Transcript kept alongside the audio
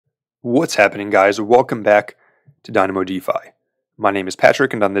What's happening, guys? Welcome back to Dynamo DeFi. My name is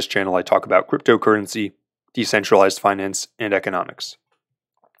Patrick, and on this channel I talk about cryptocurrency, decentralized finance, and economics.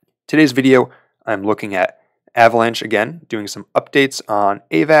 Today's video, I'm looking at Avalanche again, doing some updates on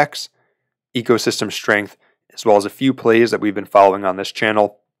AVAX, ecosystem strength, as well as a few plays that we've been following on this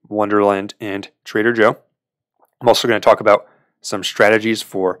channel, Wonderland and Trader Joe. I'm also going to talk about some strategies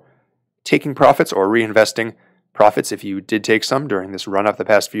for taking profits or reinvesting profits if you did take some during this run-up the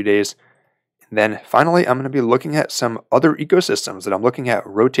past few days. And then finally, I'm going to be looking at some other ecosystems that I'm looking at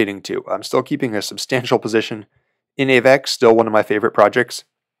rotating to. I'm still keeping a substantial position in AVAX, still one of my favorite projects,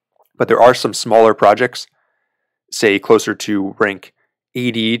 but there are some smaller projects, say closer to rank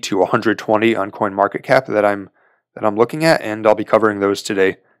 80 to 120 on CoinMarketCap that I'm looking at, and I'll be covering those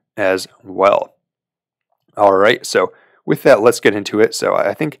today as well. All right, so with that, let's get into it. So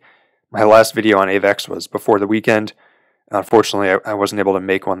I think my last video on AVAX was before the weekend. Unfortunately, I wasn't able to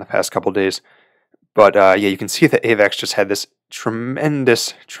make one the past couple days. But yeah, you can see that AVAX just had this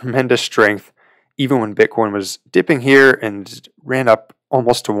tremendous strength, even when Bitcoin was dipping here and ran up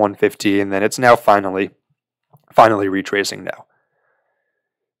almost to 150, and then it's now finally retracing now.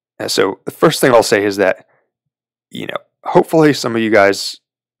 And so the first thing I'll say is that, hopefully some of you guys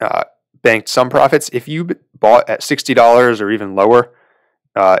banked some profits. If you bought at $60 or even lower,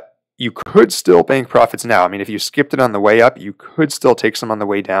 you could still bank profits now. I mean, if you skipped it on the way up, you could still take some on the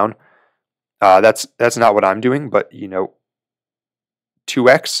way down. That's not what I'm doing, but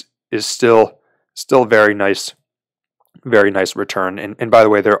 2x is still very nice return. And by the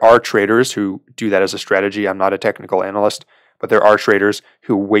way, there are traders who do that as a strategy. I'm not a technical analyst, but there are traders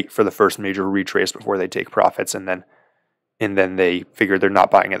who wait for the first major retrace before they take profits, and then they figure they're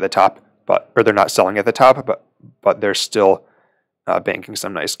not buying at the top, or they're not selling at the top, but they're still banking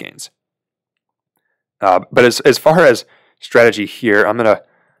some nice gains. But as far as strategy here, I'm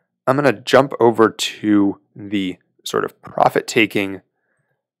gonna jump over to the sort of profit taking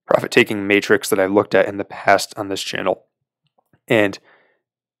matrix that I've looked at in the past on this channel. And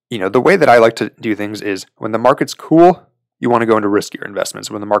the way that I like to do things is when the market's cool, you want to go into riskier investments.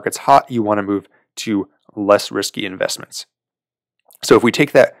 When the market's hot, you want to move to less risky investments. So if we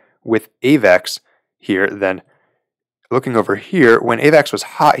take that with AVAX here, then looking over here, when AVAX was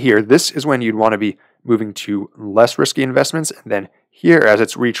hot here, this is when you'd want to be moving to less risky investments. And then here, as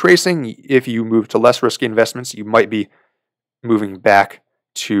it's retracing, if you move to less risky investments, you might be moving back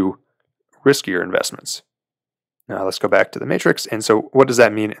to riskier investments. Now let's go back to the matrix. And so what does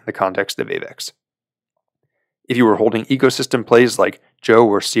that mean in the context of AVAX? If you were holding ecosystem plays like Joe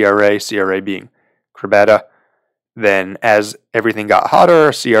or CRA being Krabata, then as everything got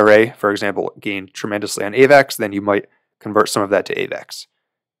hotter, CRA, for example, gained tremendously on AVAX, then you might convert some of that to AVAX.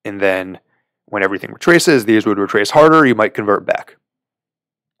 And then when everything retraces, these would retrace harder, you might convert back.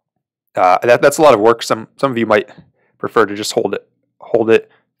 That's a lot of work. Some of you might prefer to just hold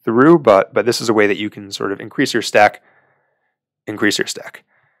it through, but this is a way that you can sort of increase your stack.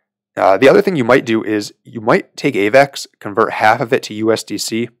 The other thing you might do is you might take AVAX, convert half of it to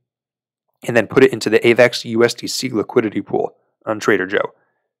USDC, and then put it into the AVAX USDC liquidity pool on Trader Joe.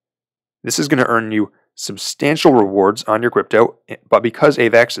 This is going to earn you substantial rewards on your crypto, but because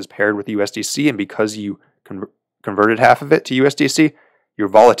AVAX is paired with USDC and because you converted half of it to USDC, your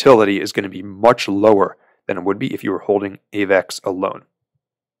volatility is going to be much lower than it would be if you were holding AVAX alone.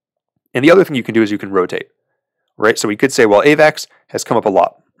 And the other thing you can do is you can rotate, right? So we could say, well, AVAX has come up a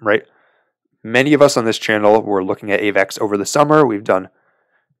lot, right? Many of us on this channel were looking at AVAX over the summer. We've done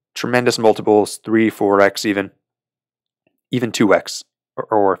tremendous multiples, 3, 4x even 2x,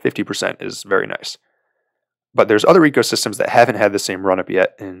 or 50% is very nice. But there's other ecosystems that haven't had the same run-up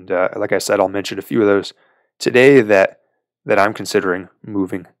yet, and like I said, I'll mention a few of those today that I'm considering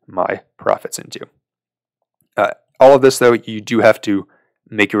moving my profits into. All of this, though, you do have to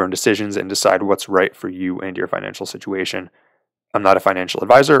make your own decisions and decide what's right for you and your financial situation. I'm not a financial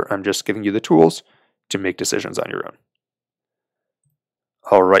advisor. I'm just giving you the tools to make decisions on your own.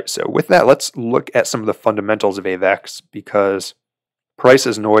 All right, so with that, let's look at some of the fundamentals of AVAX, because price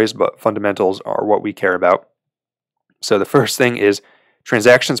is noise, but fundamentals are what we care about. So the first thing is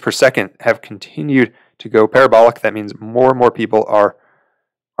transactions per second have continued to go parabolic. That means more and more people are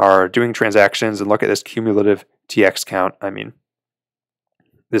doing transactions, and look at this cumulative TX count. I mean,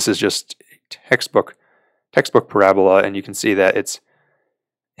 this is just textbook parabola, and you can see that it's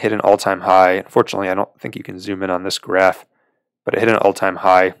hit an all-time high. Unfortunately, I don't think you can zoom in on this graph, but it hit an all-time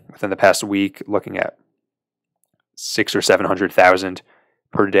high within the past week, looking at 600,000 or 700,000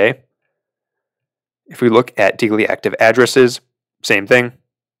 per day. If we look at daily active addresses, same thing.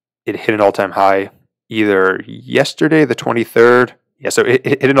 It hit an all-time high either yesterday, the 23rd, Yeah, so it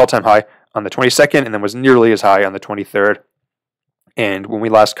hit an all-time high on the 22nd and then was nearly as high on the 23rd. And when we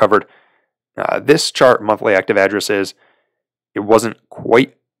last covered this chart, monthly active addresses, it wasn't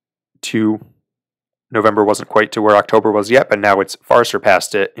quite to November, wasn't quite to where October was yet, but now it's far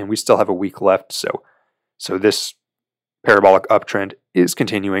surpassed it, and we still have a week left. So this parabolic uptrend is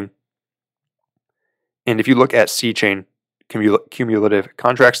continuing. And if you look at C-chain cumulative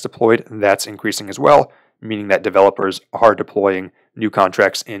contracts deployed, that's increasing as well, meaning that developers are deploying new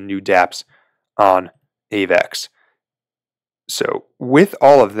contracts and new dApps on AVAX. So with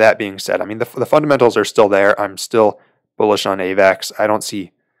all of that being said, I mean, the fundamentals are still there. I'm still bullish on AVAX. I don't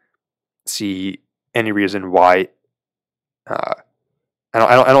see any reason why. I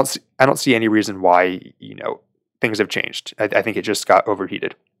don't see any reason why things have changed. I think it just got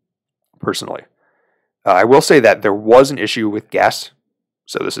overheated. Personally, I will say that there was an issue with gas.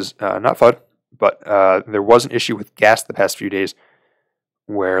 So this is not FUD, but there was an issue with gas the past few days.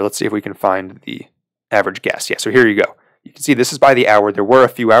 Where let's see if we can find the average gas. Yeah, so here you go. You can see this is by the hour. There were a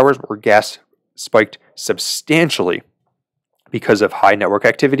few hours where gas spiked substantially because of high network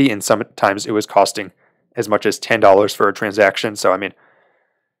activity, and sometimes it was costing as much as $10 for a transaction. So, I mean,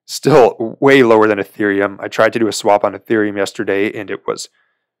 still way lower than Ethereum. I tried to do a swap on Ethereum yesterday, and it was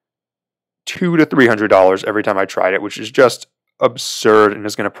 $200 to $300 every time I tried it, which is just absurd and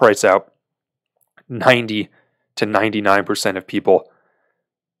is going to price out 90 to 99% of people.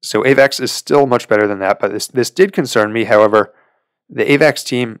 So AVAX is still much better than that, but this did concern me. However, the AVAX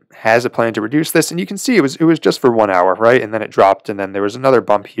team has a plan to reduce this, and you can see it was just for 1 hour, right? And then it dropped, and then there was another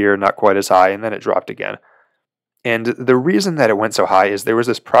bump here, not quite as high, and then it dropped again. And the reason that it went so high is there was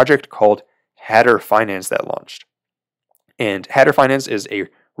this project called Hatter Finance that launched. And Hatter Finance is a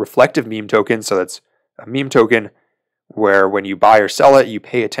reflective meme token, so that's a meme token where when you buy or sell it, you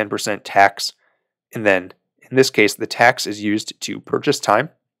pay a 10% tax, and then in this case, the tax is used to purchase time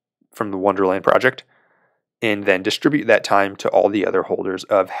from the Wonderland project, and then distribute that time to all the other holders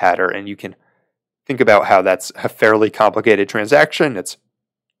of Hatter. And you can think about how that's a fairly complicated transaction. It's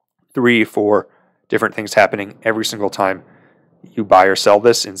 3-4 different things happening every single time you buy or sell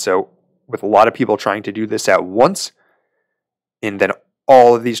this. And so with a lot of people trying to do this at once, and then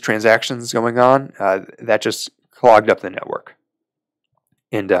all of these transactions going on, that just clogged up the network.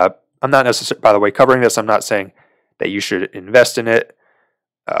 And I'm not necessarily, by the way, covering this, I'm not saying that you should invest in it.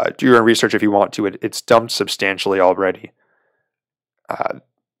 Do your own research if you want to. It's dumped substantially already.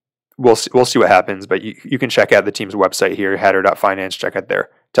 We'll see what happens, but you can check out the team's website here, hatter.finance. Check out their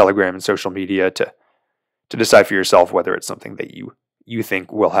Telegram and social media to decide for yourself whether it's something that you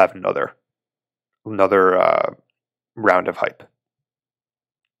think will have another round of hype.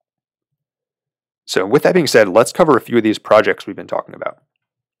 So with that being said, let's cover a few of these projects we've been talking about.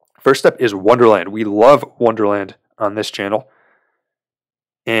 First up is Wonderland. We love Wonderland on this channel.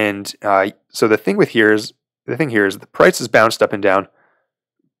 And so the thing here is the price has bounced up and down,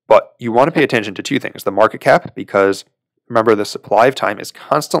 but you want to pay attention to two things: the market cap, because remember the supply of time is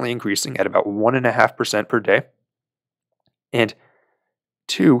constantly increasing at about 1.5% per day, and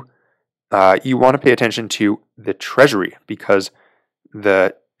two, you want to pay attention to the treasury, because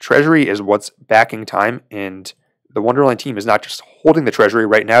the treasury is what's backing time, and the Wonderland team is not just holding the treasury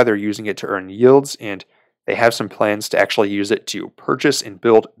right now; they're using it to earn yields, and they have some plans to actually use it to purchase and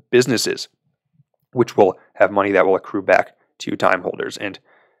build businesses, which will have money that will accrue back to time holders. And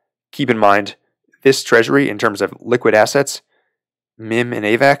keep in mind, this treasury, in terms of liquid assets, MIM and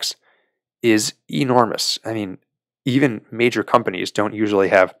AVAX, is enormous. I mean, even major companies don't usually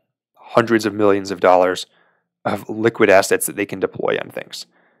have hundreds of millions of dollars of liquid assets that they can deploy on things.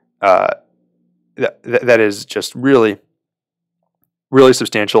 That is just really, really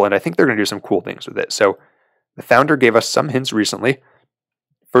substantial, and I think they're going to do some cool things with it. So the founder gave us some hints recently.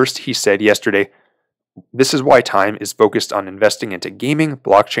 First, he said yesterday, this is why time is focused on investing into gaming,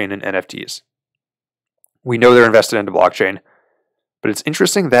 blockchain, and NFTs. We know they're invested into blockchain, but it's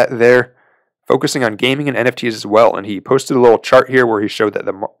interesting that they're focusing on gaming and NFTs as well. And he posted a little chart here where he showed that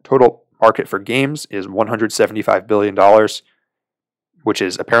the total market for games is $175 billion, which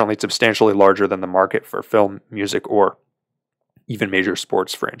is apparently substantially larger than the market for film, music, or even major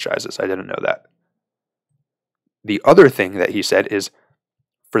sports franchises. I didn't know that. The other thing that he said is,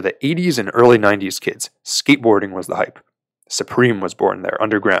 for the 80s and early 90s kids, skateboarding was the hype. Supreme was born there,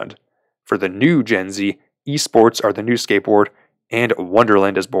 underground. For the new Gen Z, esports are the new skateboard, and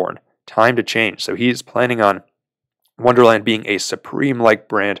Wonderland is born. Time to change. So he's planning on Wonderland being a Supreme-like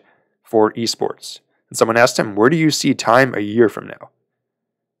brand for esports. And someone asked him, where do you see time a year from now?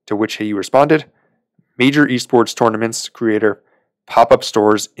 To which he responded, major esports tournaments creator, pop-up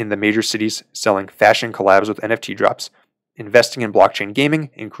stores in the major cities selling fashion collabs with NFT drops, investing in blockchain gaming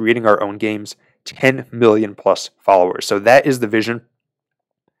and creating our own games, 10 million plus followers. So that is the vision.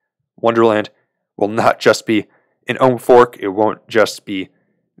 Wonderland will not just be an own fork. It won't just be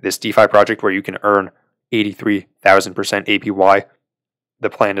this DeFi project where you can earn 83,000% APY. The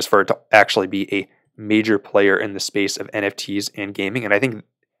plan is for it to actually be a major player in the space of NFTs and gaming. And I think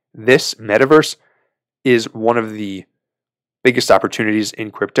this Metaverse is one of the biggest opportunities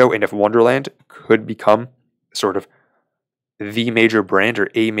in crypto. And if Wonderland could become sort of the major brand or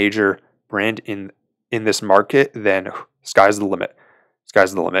a major brand in this market, then sky's the limit.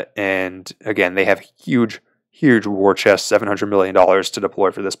 Sky's the limit. And again, they have huge war chest, $700 million to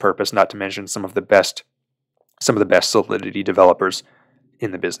deploy for this purpose, not to mention some of the best Solidity developers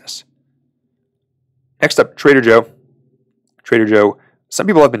in the business. Next up, Trader Joe. Trader Joe, some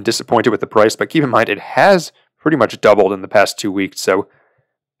people have been disappointed with the price, but keep in mind it has pretty much doubled in the past 2 weeks. So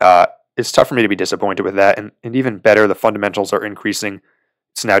it's tough for me to be disappointed with that. And even better, the fundamentals are increasing.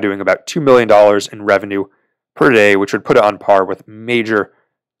 It's now doing about $2 million in revenue per day, which would put it on par with major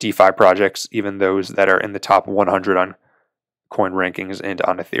DeFi projects, even those that are in the top 100 on coin rankings and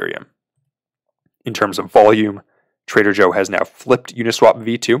on Ethereum. In terms of volume, Trader Joe has now flipped Uniswap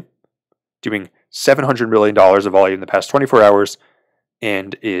V2, doing $700 million of volume in the past 24 hours,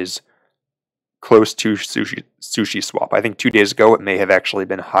 and is close to Sushi Swap. I think 2 days ago it may have actually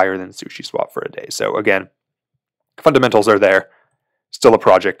been higher than Sushi Swap for a day. So again, fundamentals are there. Still a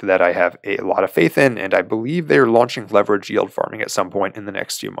project that I have a lot of faith in, and I believe they're launching leverage yield farming at some point in the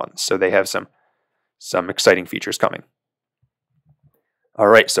next few months. So they have some exciting features coming. All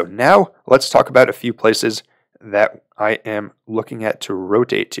right, so now let's talk about a few places that I am looking at to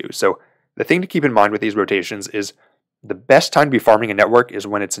rotate to. So the thing to keep in mind with these rotations is the best time to be farming a network is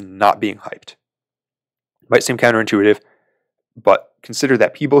when it's not being hyped. Might seem counterintuitive, but consider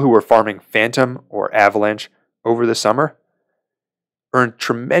that people who were farming Phantom or Avalanche over the summer earn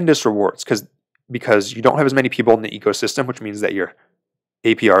tremendous rewards because you don't have as many people in the ecosystem, which means that your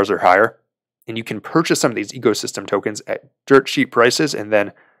APRs are higher, and you can purchase some of these ecosystem tokens at dirt cheap prices, and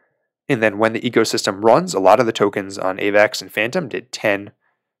then when the ecosystem runs, a lot of the tokens on AVAX and Phantom did 10,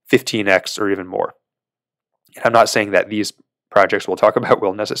 15x, or even more. And I'm not saying that these projects we'll talk about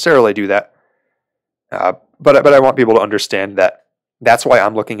will necessarily do that, but I want people to understand that that's why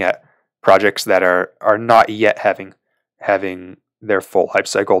I'm looking at projects that are not yet having their full hype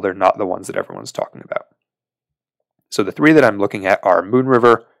cycle. They're not the ones that everyone's talking about. So the three that I'm looking at are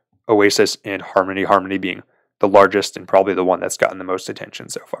Moonriver, Oasis, and Harmony. Harmony being the largest and probably the one that's gotten the most attention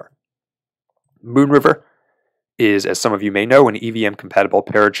so far. Moonriver is, as some of you may know, an EVM-compatible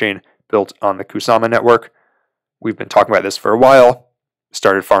parachain built on the Kusama network. We've been talking about this for a while.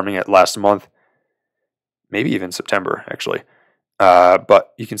 Started farming it last month, maybe even September, actually.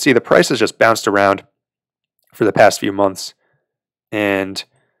 But you can see the price has just bounced around for the past few months. And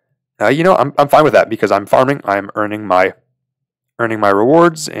I'm fine with that because I'm farming. I'm earning my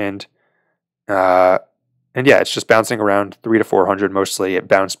rewards, and yeah, it's just bouncing around 300 to 400 mostly. It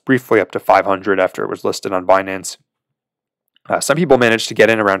bounced briefly up to 500 after it was listed on Binance. Some people managed to get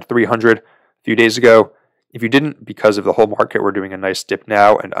in around 300 a few days ago. If you didn't, because of the whole market, we're doing a nice dip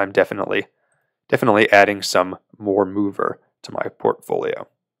now, and I'm definitely adding some more mover to my portfolio.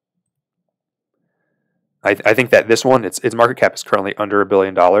 I think that this one, its market cap is currently under $1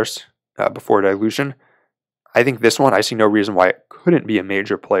 billion before dilution. I think this one, I see no reason why it couldn't be a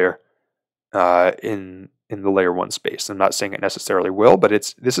major player in the layer 1 space. I'm not saying it necessarily will, but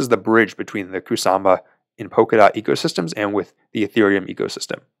this is the bridge between the Kusama and Polkadot ecosystems and with the Ethereum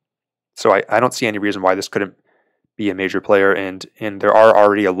ecosystem. So I don't see any reason why this couldn't be a major player, and there are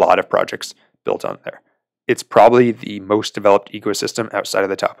already a lot of projects built on there. It's probably the most developed ecosystem outside of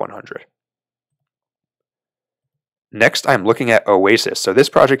the top 100. Next, I'm looking at Oasis. So this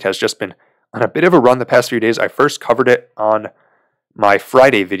project has just been on a bit of a run the past few days. I first covered it on my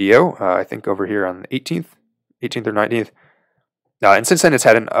Friday video, I think over here on the 18th or 19th. And since then, it's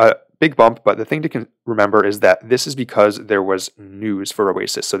had a big bump. But the thing to remember is that this is because there was news for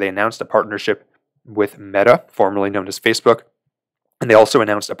Oasis. So they announced a partnership with Meta, formerly known as Facebook. And they also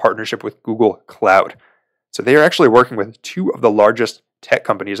announced a partnership with Google Cloud. So they are actually working with two of the largest tech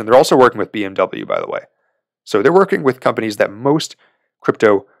companies. And they're also working with BMW, by the way. So they're working with companies that most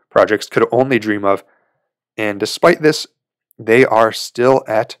crypto projects could only dream of. And despite this, they are still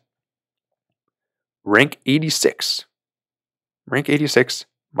at rank 86. Rank 86,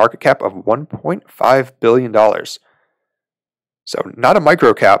 market cap of $1.5 billion. So not a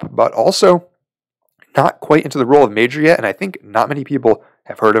micro cap, but also not quite into the role of major yet. And I think not many people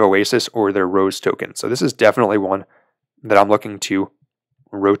have heard of Oasis or their Rose token. So this is definitely one that I'm looking to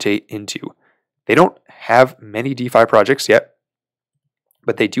rotate into. They don't have many DeFi projects yet,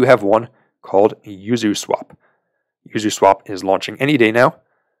 but they do have one called Yuzu Swap. Yuzu Swap is launching any day now.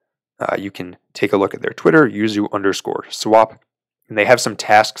 You can take a look at their Twitter, Yuzu_swap, and they have some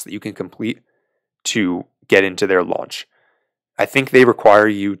tasks that you can complete to get into their launch. I think they require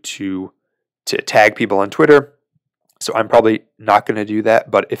you to tag people on Twitter, so I'm probably not going to do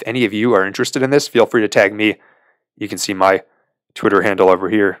that, but if any of you are interested in this, feel free to tag me. You can see my Twitter handle over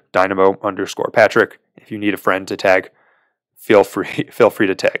here, Dynamo_Patrick. If you need a friend to tag, feel free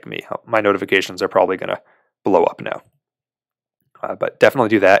to tag me. My notifications are probably going to blow up now. But definitely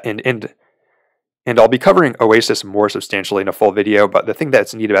do that. And I'll be covering Oasis more substantially in a full video, but the thing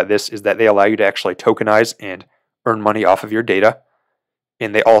that's neat about this is that they allow you to actually tokenize and earn money off of your data.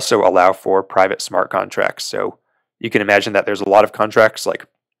 And they also allow for private smart contracts. So you can imagine that there's a lot of contracts, like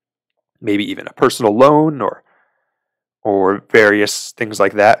maybe even a personal loan or various things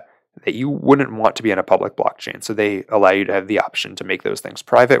like that you wouldn't want to be on a public blockchain. So they allow you to have the option to make those things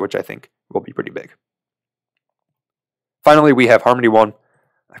private, which I think will be pretty big. Finally, we have Harmony One.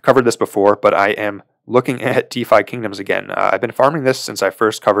 I've covered this before, but I am looking at DeFi Kingdoms again. I've been farming this since I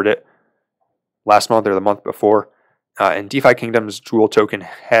first covered it last month or the month before. And DeFi Kingdoms Jewel token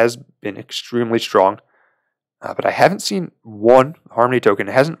has been extremely strong. But I haven't seen one Harmony token.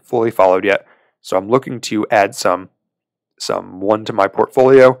 It hasn't fully followed yet. So I'm looking to add some one to my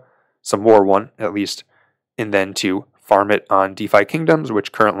portfolio, some more one at least, and then to farm it on DeFi Kingdoms,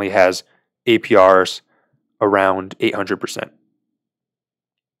 which currently has APRs around 800%.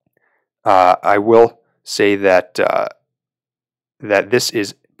 I will say that this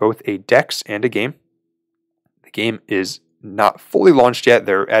is both a DEX and a game. The game is not fully launched yet.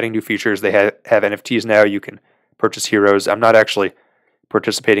 They're adding new features. They have NFTs now. You can purchase heroes. I'm not actually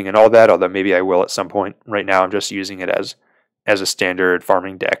participating in all that, although maybe I will at some point. Right now, I'm just using it as a standard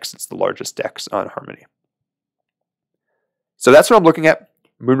farming DEX. It's the largest DEX on Harmony. So that's what I'm looking at.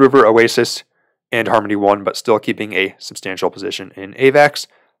 Moonriver, Oasis, and Harmony One, but still keeping a substantial position in AVAX.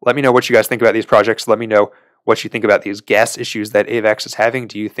 Let me know what you guys think about these projects. Let me know what you think about these gas issues that AVAX is having.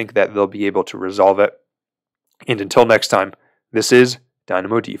 Do you think that they'll be able to resolve it? And until next time, this is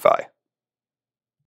Dynamo DeFi.